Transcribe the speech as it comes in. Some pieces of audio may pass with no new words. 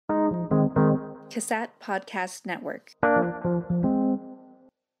Cassette Podcast Network.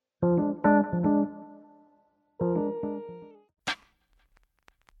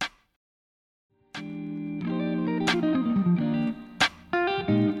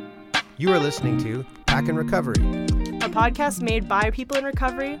 You are listening to Pack in Recovery, a podcast made by people in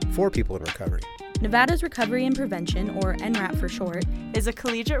recovery for people in recovery. Nevada's Recovery and Prevention, or NRAP for short, is a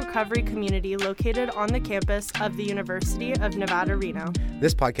collegiate recovery community located on the campus of the University of Nevada, Reno.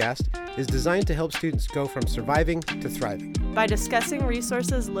 This podcast is designed to help students go from surviving to thriving by discussing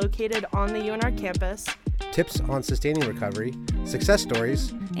resources located on the UNR campus, tips on sustaining recovery, success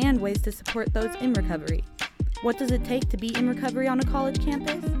stories, and ways to support those in recovery. What does it take to be in recovery on a college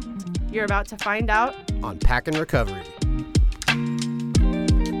campus? You're about to find out on Pack in Recovery.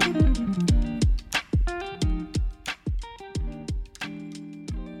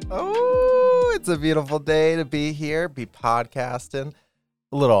 Oh, it's a beautiful day to be here, be podcasting.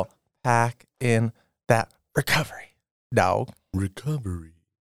 A little pack in that recovery. No. Recovery.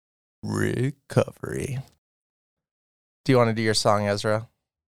 Recovery. Do you want to do your song, Ezra?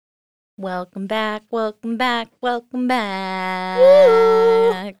 Welcome back, welcome back, welcome back.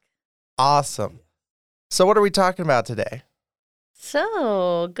 Woo! Awesome. So what are we talking about today?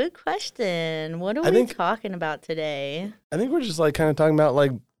 So, good question. What are we talking about today? I think we're just kind of talking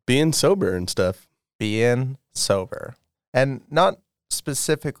about being sober and stuff. Being sober. And not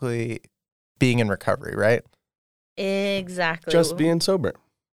specifically being in recovery, right? Exactly. Just being sober.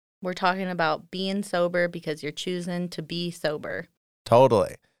 We're talking about being sober because you're choosing to be sober.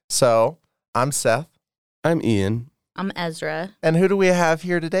 Totally. So, I'm Seth. I'm Ian. I'm Ezra. And who do we have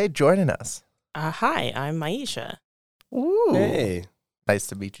here today joining us? Hi, I'm Maisha. Ooh. Hey. Nice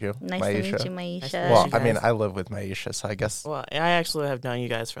to meet you, Nice Maisha. to meet you, Maisha. Well, I mean, I live with Maisha, so I guess. Well, I actually have known you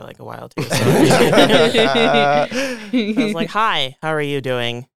guys for a while, too. So. I was like, hi, how are you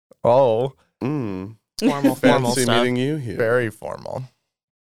doing? Oh. Formal Fancy stuff. meeting you here. Very formal.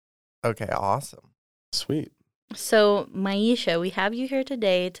 Okay, awesome. Sweet. So, Maisha, we have you here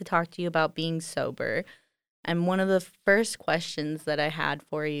today to talk to you about being sober. And one of the first questions that I had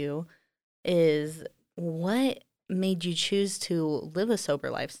for you is, what made you choose to live a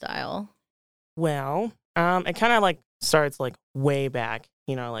sober lifestyle? Well, it kind of starts way back,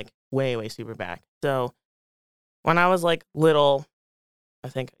 way super back. So when I was little, I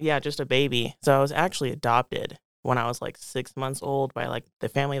think, just a baby. So I was actually adopted when I was 6 months old by the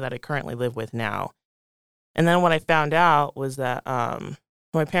family that I currently live with now. And then what I found out was that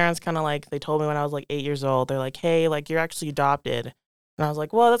my parents kind of they told me when I was 8 years old, they're like, hey, you're actually adopted. And I was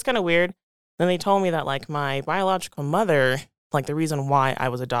like, well, that's kind of weird. Then they told me that my biological mother, the reason why I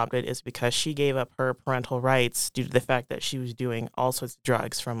was adopted is because she gave up her parental rights due to the fact that she was doing all sorts of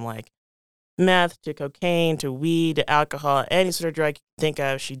drugs from meth to cocaine to weed to alcohol, any sort of drug you can think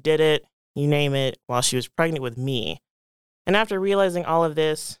of. She did it, you name it, while she was pregnant with me. And after realizing all of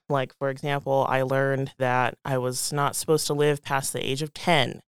this, for example, I learned that I was not supposed to live past the age of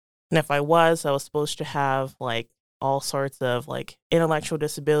 10. And if I was supposed to have all sorts of intellectual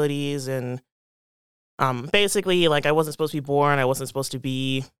disabilities and basically I wasn't supposed to be born. I wasn't supposed to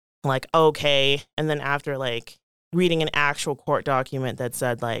be okay. And then after reading an actual court document that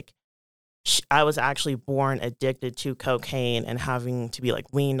said I was actually born addicted to cocaine and having to be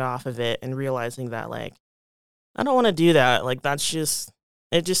weaned off of it and realizing that I don't want to do that. That's just,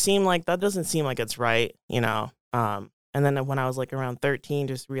 it just seemed that doesn't seem like it's right, And then when I was around 13,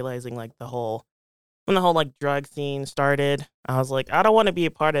 just realizing when the whole drug scene started, I was I don't want to be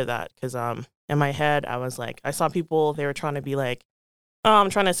a part of that. Cause, in my head, I was I saw people, they were trying to be oh, I'm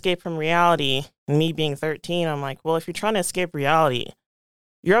trying to escape from reality. And me being 13, I'm well, if you're trying to escape reality,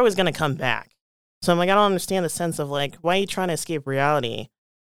 you're always going to come back. So I'm I don't understand the sense of why are you trying to escape reality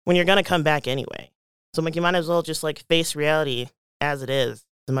when you're going to come back anyway? So I'm you might as well just face reality as it is,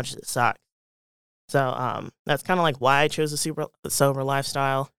 as much as it sucks. So that's kind of why I chose the sober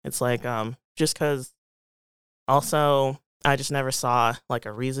lifestyle. It's just because also I just never saw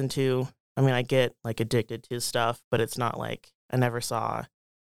a reason to. I mean, I get addicted to stuff, but it's not I never saw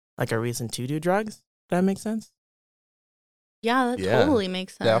a reason to do drugs. Does that make sense? Yeah, that totally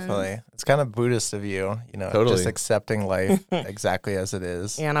makes sense. Definitely. It's kind of Buddhist of you, Totally. Just accepting life exactly as it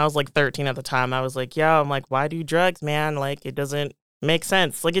is. Yeah, and I was 13 at the time. I was I'm why do drugs, man? It doesn't make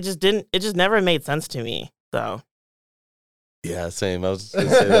sense. It just never made sense to me. So. Yeah, same. I was just going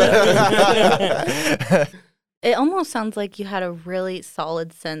to say that. It almost sounds like you had a really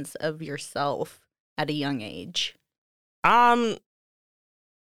solid sense of yourself at a young age.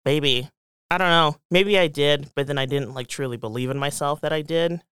 Maybe. I don't know. Maybe I did, but then I didn't truly believe in myself that I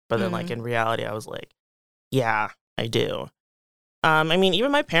did. But then in reality, I was yeah, I do. I mean,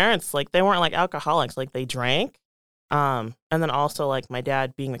 even my parents, like, they weren't like alcoholics. Like, they drank. And then also, like, my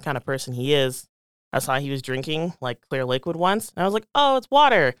dad being the kind of person he is, I saw he was drinking like clear liquid once, and I was like, "Oh, it's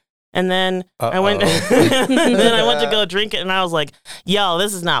water." And then I went, and then I went to go drink it, and I was like, "Yo,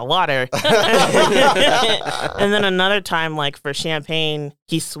 this is not water." And then another time, like for champagne,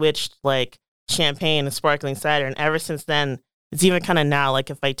 he switched like champagne and sparkling cider, and ever since then, it's even kind of now like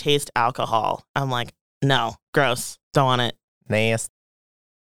if I taste alcohol, I'm like, "No, gross, don't want it." Nasty.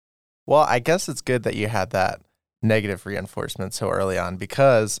 Well, I guess it's good that you had that negative reinforcement so early on,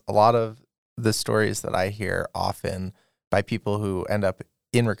 because a lot of the stories that I hear often by people who end up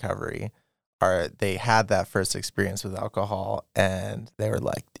in recovery are they had that first experience with alcohol and they were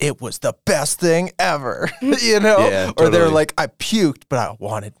like, it was the best thing ever, you know? Yeah, Or they were totally. like, I puked, but I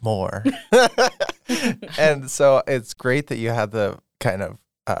wanted more. And so it's great that you had the kind of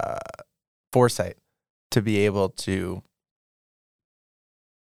foresight to be able to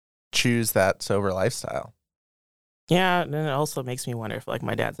choose that sober lifestyle. Yeah, and it also makes me wonder if like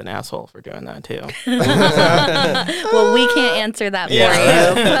my dad's an asshole for doing that too. Well, we can't answer that for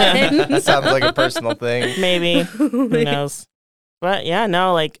you. That sounds like a personal thing. Maybe. Who knows? But yeah,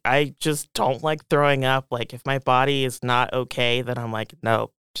 no, like I just don't like throwing up. Like if my body is not okay, then I'm like,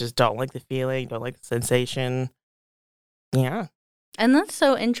 no, just don't like the feeling, don't like the sensation. Yeah. And that's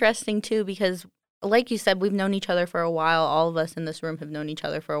so interesting too, because like you said, we've known each other for a while. All of us in this room have known each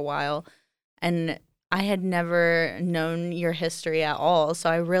other for a while. And I had never known your history at all. So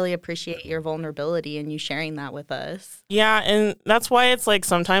I really appreciate your vulnerability and you sharing that with us. Yeah, and that's why it's like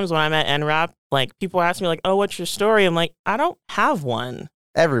sometimes when I'm at NRAP, like people ask me like, oh, what's your story? I'm like, I don't have one.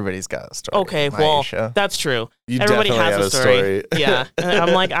 Everybody's got a story. Okay, well, Maisha. that's true. You Everybody definitely has had a story. story. Yeah. And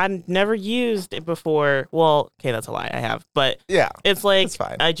I'm like, I've never used it before. Well, okay, that's a lie. I have. But Yeah, it's like, that's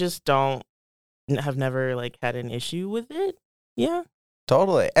fine. I just have never like had an issue with it. Yeah.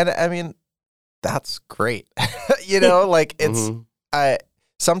 Totally. And I mean, that's great. You know, like it's, Mhm. I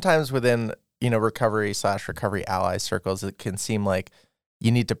sometimes within, recovery/recovery ally circles, it can seem like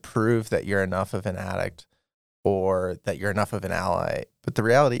you need to prove that you're enough of an addict or that you're enough of an ally. But the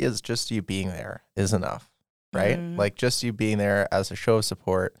reality is just you being there is enough, right? Mhm. Like just you being there as a show of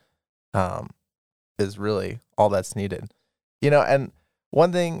support is really all that's needed. And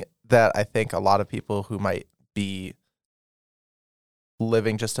one thing that I think a lot of people who might be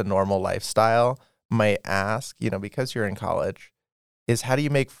living just a normal lifestyle might ask, because you're in college, is how do you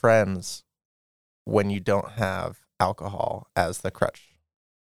make friends when you don't have alcohol as the crutch?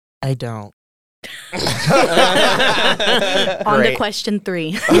 I don't. On to Great. question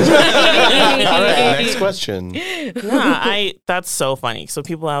 3. All right, next question. That's so funny. So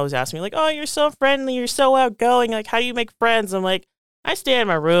people always ask me like, oh, you're so friendly, you're so outgoing. Like, how do you make friends? I'm like, I stay in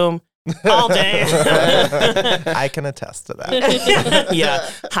my room all day. I can attest to that. Yeah.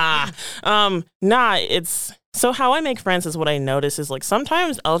 Ha. It's so how I make friends is what I notice is like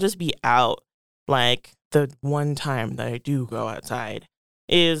sometimes I'll just be out. Like the one time that I do go outside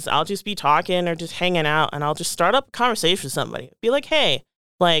is I'll just be talking or just hanging out and I'll just start up a conversation with somebody. Be like, hey,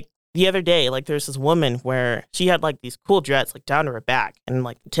 like the other day, like there's this woman where she had like these cool dreads like down to her back and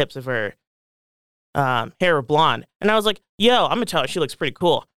like the tips of her hair were blonde. And I was like, yo, I'm gonna tell her she looks pretty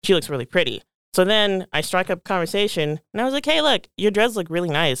cool. She looks really pretty. So then I strike up a conversation and I was like, hey, look, your dreads look really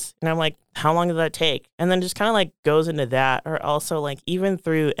nice. And I'm like, how long did that take? And then just kind of like goes into that. Or also like even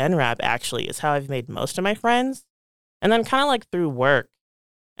through NRAP actually is how I've made most of my friends. And then kind of like through work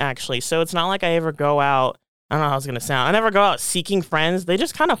actually. So it's not like I ever go out, I don't know how it's going to sound. I never go out seeking friends. They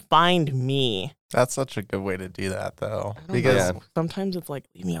just kind of find me. That's such a good way to do that, though. I don't Because know. Sometimes it's like,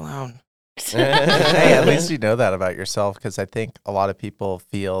 leave me alone. hey, at least you know that about yourself, because I think a lot of people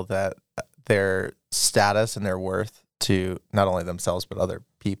feel that their status and their worth to not only themselves but other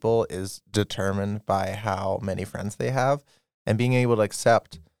people is determined by how many friends they have, and being able to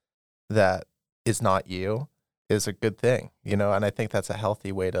accept that is not you is a good thing, and I think that's a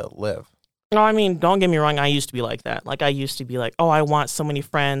healthy way to live. No, I mean, don't get me wrong. I used to be like that. Like, I used to be like, oh, I want so many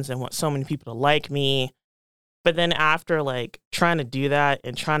friends and want so many people to like me. But then after, like, trying to do that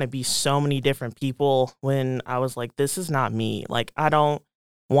and trying to be so many different people, when I was like, this is not me. Like, I don't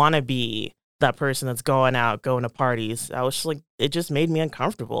want to be that person that's going out, going to parties. I was just like, it just made me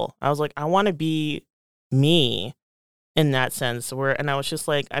uncomfortable. I was like, I want to be me in that sense. And I was just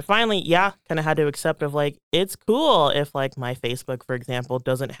like, I finally, kind of had to accept of, like, it's cool if, like, my Facebook, for example,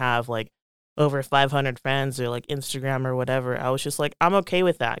 doesn't have, like, over 500 friends or, like, Instagram or whatever. I was just like, I'm okay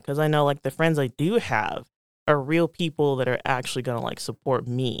with that because I know, like, the friends I do have are real people that are actually going to like support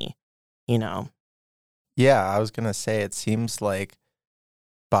me, Yeah, I was going to say, it seems like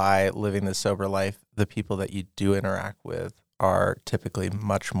by living this sober life, the people that you do interact with are typically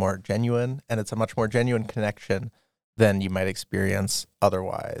much more genuine, and it's a much more genuine connection than you might experience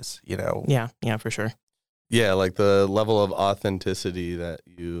otherwise, you know? Yeah, for sure. Yeah, like the level of authenticity that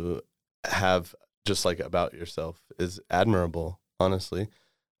you have just like about yourself is admirable, honestly.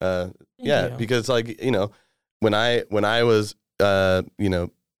 Thank Yeah, you. because like, you know, when I was you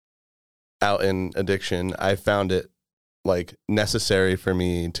know, out in addiction, I found it like necessary for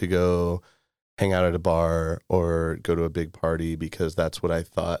me to go hang out at a bar or go to a big party because that's what I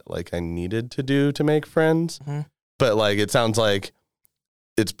thought like I needed to do to make friends. Mhm. But like it sounds like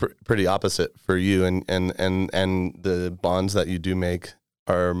it's pretty opposite for you, and the bonds that you do make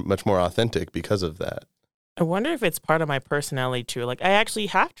are much more authentic because of that. I wonder if it's part of my personality too. Like, I actually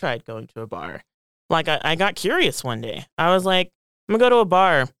have tried going to a bar. Like, I got curious one day. I was like, I'm gonna go to a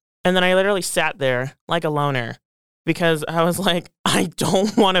bar. And then I literally sat there like a loner because I was like, I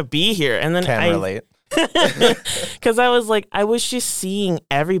don't want to be here. And then Can relate. Because I was like, I was just seeing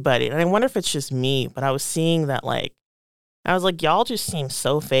everybody. And I wonder if it's just me, but I was seeing that, like, I was like, y'all just seem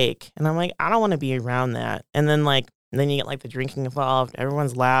so fake. And I'm like, I don't want to be around that. And then, like, then you get, like, the drinking involved.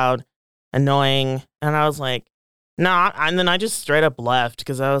 Everyone's loud, annoying. And I was like, nah. And then I just straight up left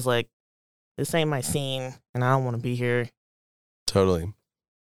because I was like, this ain't my scene and I don't want to be here. Totally.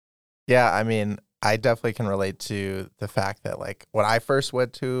 Yeah, I mean, I definitely can relate to the fact that, like, when I first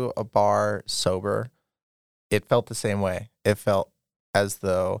went to a bar sober, it felt the same way. It felt as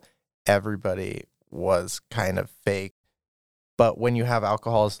though everybody was kind of fake. But when you have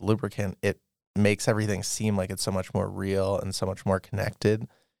alcohol as lubricant, it makes everything seem like it's so much more real and so much more connected,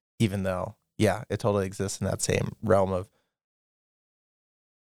 even though, yeah, it totally exists in that same realm of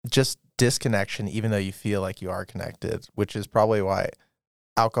just disconnection, even though you feel like you are connected, which is probably why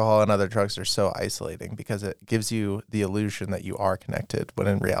alcohol and other drugs are so isolating, because it gives you the illusion that you are connected when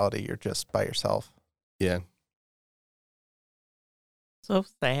in reality you're just by yourself. Yeah. So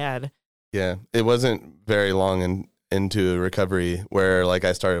sad. Yeah. It wasn't very long into recovery where like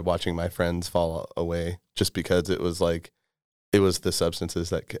I started watching my friends fall away just because it was the substances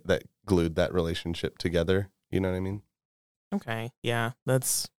that glued that relationship together. You know what I mean? Okay. Yeah.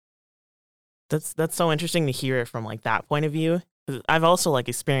 That's so interesting to hear it from like that point of view. 'Cause I've also like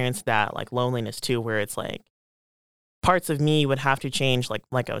experienced that like loneliness too, where it's like parts of me would have to change,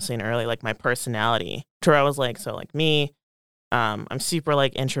 like I was saying earlier, like my personality. To where I was like, so like me, I'm super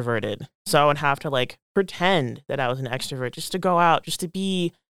like introverted. So I would have to like pretend that I was an extrovert just to go out, just to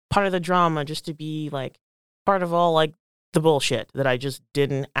be part of the drama, just to be like part of all like the bullshit that I just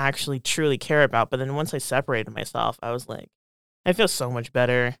didn't actually truly care about. But then once I separated myself, I was like, I feel so much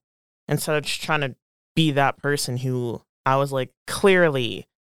better. Instead of just trying to be that person who I was like, clearly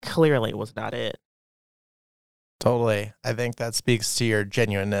was not it. Totally. I think that speaks to your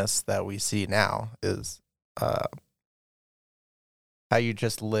genuineness that we see now is how you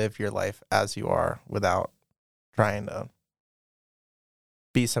just live your life as you are without trying to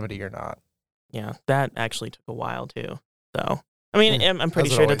be somebody you're not. Yeah, that actually took a while too. So, I mean, I'm pretty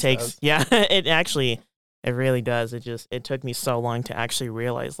As it sure it always takes, does. yeah, it really does. It took me so long to actually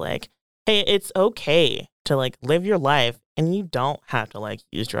realize like, hey, it's okay to like live your life and you don't have to like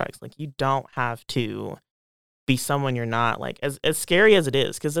use drugs. Like you don't have to be someone you're not, like as scary as it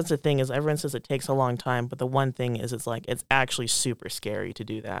is. Cause that's the thing is everyone says it takes a long time. But the one thing is it's like, it's actually super scary to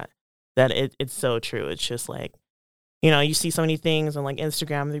do that. It's so true. It's just like, you know, you see so many things on like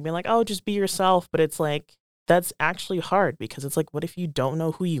Instagram, they'd be like, oh, just be yourself. But it's like, that's actually hard because it's like, what if you don't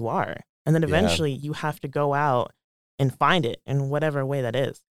know who you are? And then eventually you have to go out and find it in whatever way that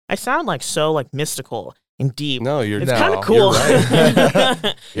is. I sound like so like mystical and deep. No, It's kind of cool. You're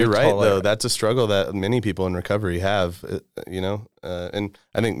right. You're right, totally though. right. That's a struggle that many people in recovery have, you know, and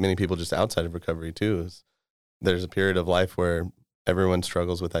I think many people just outside of recovery too. There's a period of life where everyone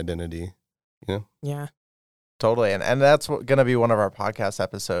struggles with identity, you know? Yeah. Totally. And that's going to be one of our podcast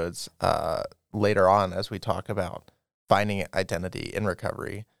episodes later on as we talk about finding identity in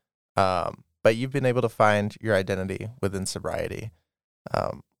recovery. But you've been able to find your identity within sobriety.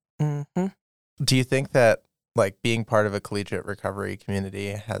 Mm-hmm. Do you think that like being part of a collegiate recovery community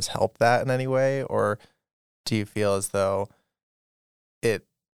has helped that in any way? Or do you feel as though it...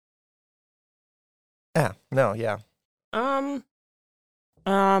 Yeah.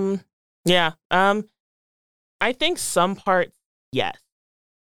 I think some parts, yes.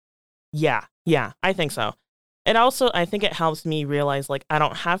 Yeah, I think so. It also, I think it helps me realize, like, I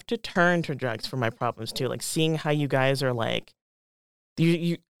don't have to turn to drugs for my problems, too. Like, seeing how you guys are, like,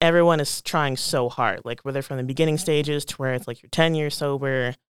 everyone is trying so hard. Like, whether from the beginning stages to where it's, like, you're 10 years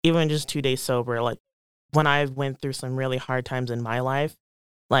sober, even just 2 days sober. Like, when I went through some really hard times in my life,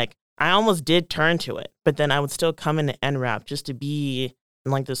 like, I almost did turn to it, but then I would still come into NRAP just to be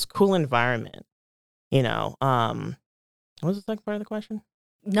in like this cool environment, you know. What was the second part of the question?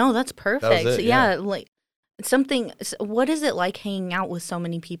 No, that's perfect. it, yeah, yeah. like what is it like hanging out with so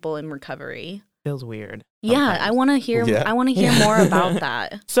many people in recovery? Feels weird. Yeah, sometimes. I want to hear. Yeah. I want to hear more about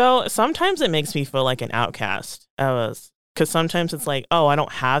that. So sometimes it makes me feel like an outcast. Because sometimes it's like, oh, I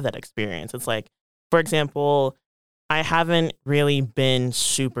don't have that experience. It's like, for example, I haven't really been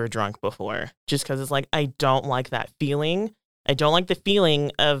super drunk before, just because it's like, I don't like that feeling. I don't like the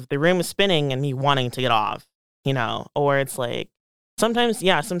feeling of the room spinning and me wanting to get off, you know? Or it's like, sometimes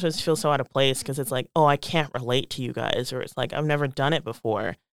it feels so out of place because it's like, oh, I can't relate to you guys. Or it's like, I've never done it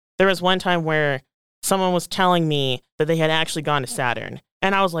before. There was one time where someone was telling me that they had actually gone to Saturn.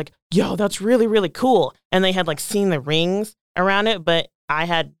 And I was like, yo, that's really, really cool. And they had like seen the rings around it, but I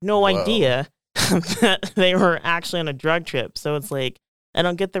had no idea that they were actually on a drug trip. So it's like, I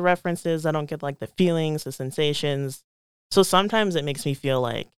don't get the references. I don't get like the feelings, the sensations. So sometimes it makes me feel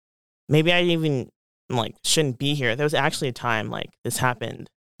like maybe I even like shouldn't be here. There was actually a time like this happened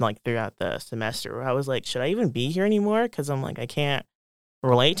like throughout the semester where I was like, should I even be here anymore? Because I'm like, I can't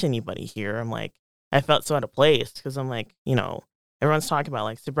relate to anybody here. I'm like, I felt so out of place because I'm like, you know, everyone's talking about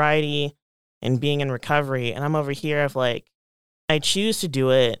like sobriety and being in recovery. And I'm over here of like, I choose to do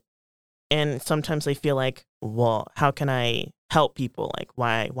it. And sometimes I feel like, well, how can I help people? Like,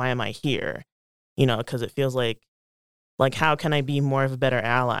 why am I here? You know, because it feels like, how can I be more of a better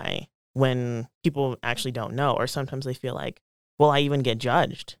ally when people actually don't know? Or sometimes I feel like, will I even get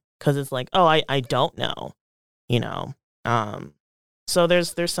judged? Because it's like, oh, I don't know, you know? So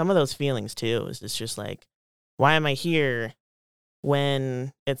there's some of those feelings too. It's just like, why am I here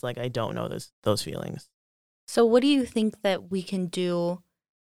when it's like I don't know those feelings? So what do you think that we can do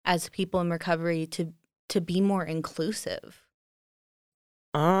as people in recovery to be more inclusive?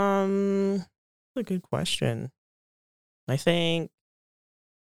 That's a good question. I think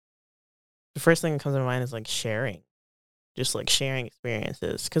the first thing that comes to mind is like sharing, just like sharing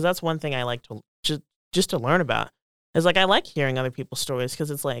experiences, because that's one thing I like to just to learn about. Is like I like hearing other people's stories because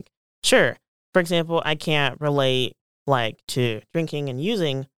it's like, sure, for example, I can't relate like to drinking and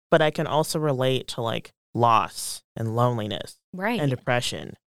using, but I can also relate to like loss and loneliness Right. and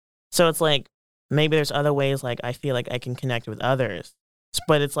depression. So it's like maybe there's other ways like I feel like I can connect with others,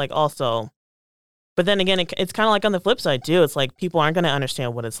 but it's like also, but then again, it's kind of like on the flip side too. It's like people aren't going to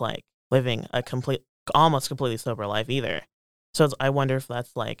understand what it's like living a almost completely sober life either. So I wonder if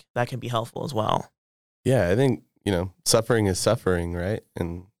that's like that can be helpful as well. Yeah, I think, you know, suffering is suffering, right?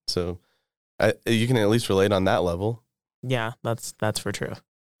 And so you can at least relate on that level. Yeah, that's for true.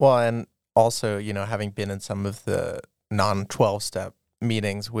 Well, and also, you know, having been in some of the non-12-step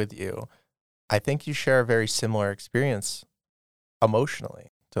meetings with you, I think you share a very similar experience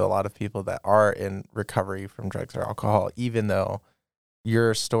emotionally to a lot of people that are in recovery from drugs or alcohol, even though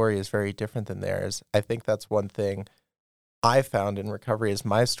your story is very different than theirs. I think that's one thing I found in recovery is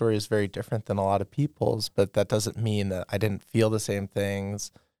my story is very different than a lot of people's, but that doesn't mean that I didn't feel the same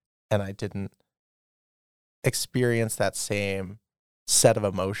things and I didn't experience that same set of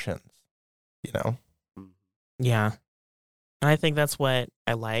emotions, you know? Yeah. And I think that's what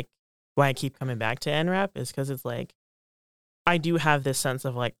I like, why I keep coming back to NRAP is because it's like, I do have this sense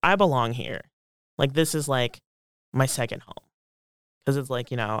of like, I belong here. Like, this is like my second home. Because it's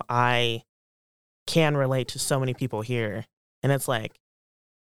like, you know, I can relate to so many people here. And it's like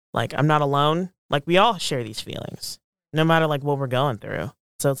I'm not alone. Like, we all share these feelings, no matter like what we're going through.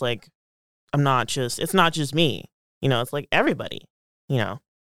 So it's like, it's not just me, you know, it's like everybody, you know.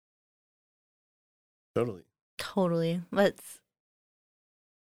 Totally. That's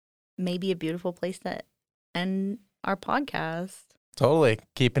maybe a beautiful place to end our podcast. Totally.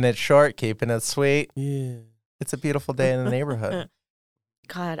 Keeping it short, keeping it sweet. Yeah. It's a beautiful day in the neighborhood.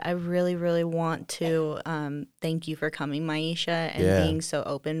 God, I really, really want to thank you for coming, Maisha, and Yeah. being so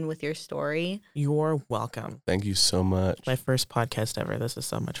open with your story. You're welcome. Thank you so much. My first podcast ever. This is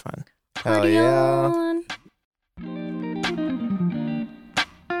so much fun. Hell Party yeah. on!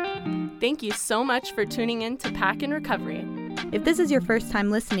 Thank you so much for tuning in to Pack in Recovery. If this is your first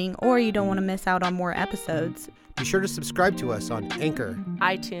time listening or you don't want to miss out on more episodes, Be sure to subscribe to us on Anchor.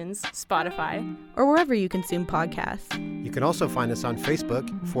 iTunes, Spotify. or wherever you consume podcasts. You can also find us on Facebook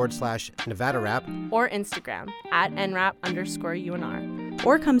 /Nevada Rap. Or Instagram at NRAP_UNR.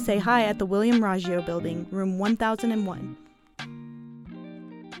 Or come say hi at the William Raggio Building, room 1001.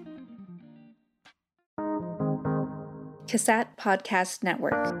 Cassette Podcast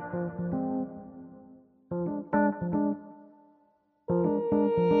Network.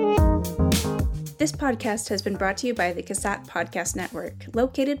 This This podcast has been brought to you by the CASAT Podcast Network,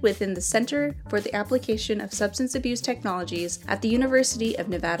 located within the Center for the Application of Substance Abuse Technologies at the University of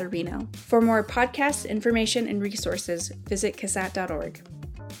Nevada, Reno. For more podcasts, information, and resources, visit CASAT.org.